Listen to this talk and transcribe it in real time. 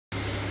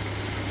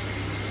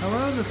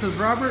Hello, this is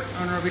Robert,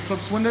 owner of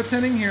Eclipse Window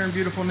Tinting here in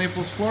beautiful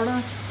Naples, Florida.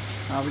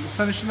 We just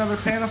finished another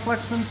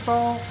PanaFlex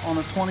install on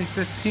a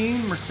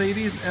 2015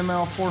 Mercedes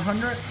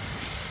ML400.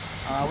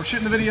 We're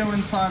shooting the video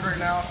inside right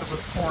now because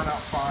it's pouring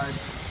outside.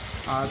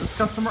 This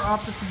customer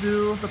opted to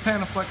do the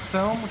PanaFlex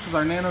film, which is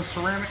our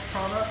Nano-Ceramic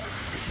product.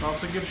 It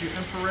also gives you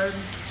infrared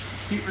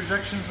heat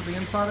rejection to the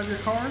inside of your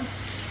car.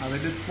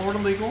 They did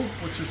Florida legal,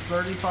 which is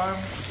 35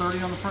 or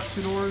 30 on the front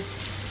two doors,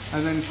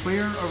 and then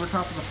clear over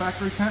top of the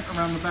factory tent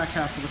around the back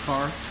half of the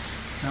car.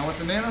 Now with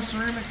the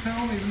Nano-Ceramic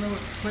film, even though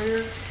it's clear,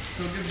 it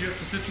still gives you up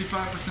to 55%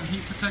 heat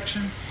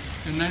protection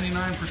and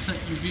 99%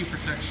 UV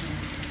protection.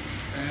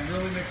 And it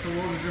really makes a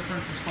world of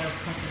difference as far as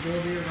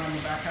comfortability around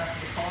the back half of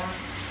the car.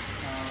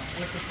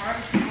 With the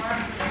privacy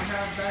glass that we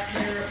have back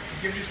there, it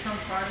gives you some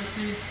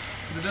privacy,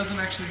 but it doesn't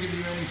actually give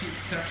you any heat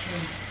protection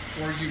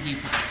or UV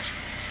protection.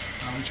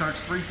 We charge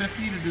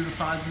 $350 to do the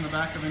sides and the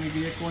back of any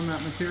vehicle in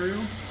that material.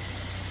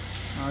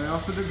 They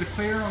also did the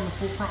clear on the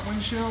full front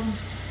windshield.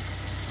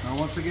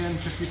 Once again,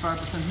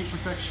 55% heat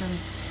protection,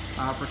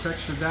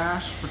 protects your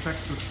dash,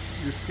 protects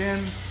your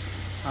skin,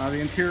 the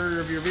interior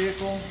of your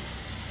vehicle.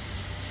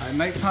 At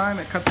nighttime,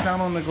 it cuts down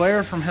on the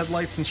glare from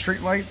headlights and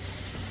street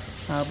lights,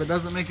 but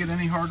doesn't make it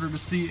any harder to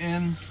see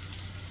in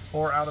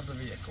or out of the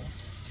vehicle.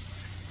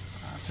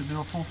 To do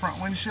a full front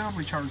windshield,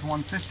 we charge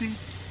 $150.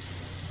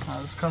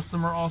 This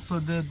customer also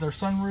did their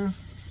sunroof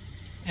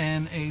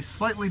in a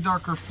slightly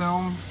darker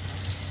film,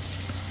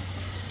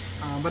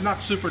 but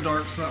not super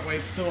dark, so that way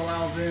it still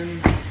allows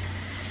in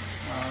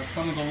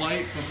some of the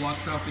light but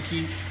blocks out the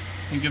heat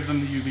and gives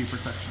them the UV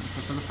protection.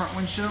 So for the front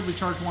windshield, we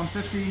charge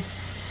 $150.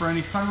 For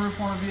any sunroof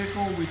on a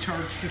vehicle, we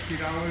charge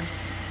 $50.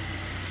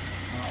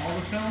 All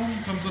the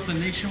film comes with a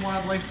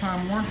nationwide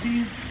lifetime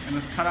warranty and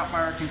is cut out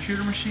by our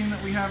computer machine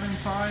that we have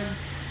inside.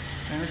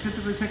 And it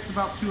typically takes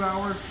about 2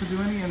 hours to do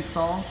any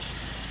install.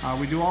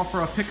 We do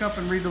offer a pickup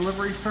and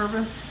redelivery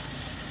service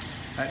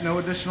at no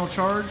additional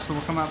charge, so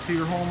we'll come out to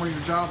your home or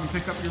your job and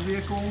pick up your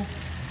vehicle.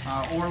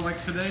 Or like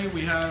today,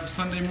 we have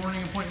Sunday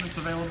morning appointments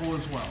available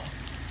as well.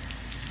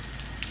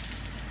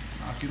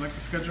 If you'd like to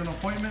schedule an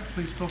appointment,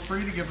 please feel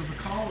free to give us a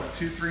call at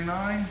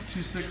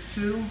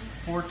 239-262-4255.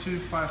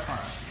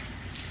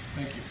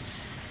 Thank you.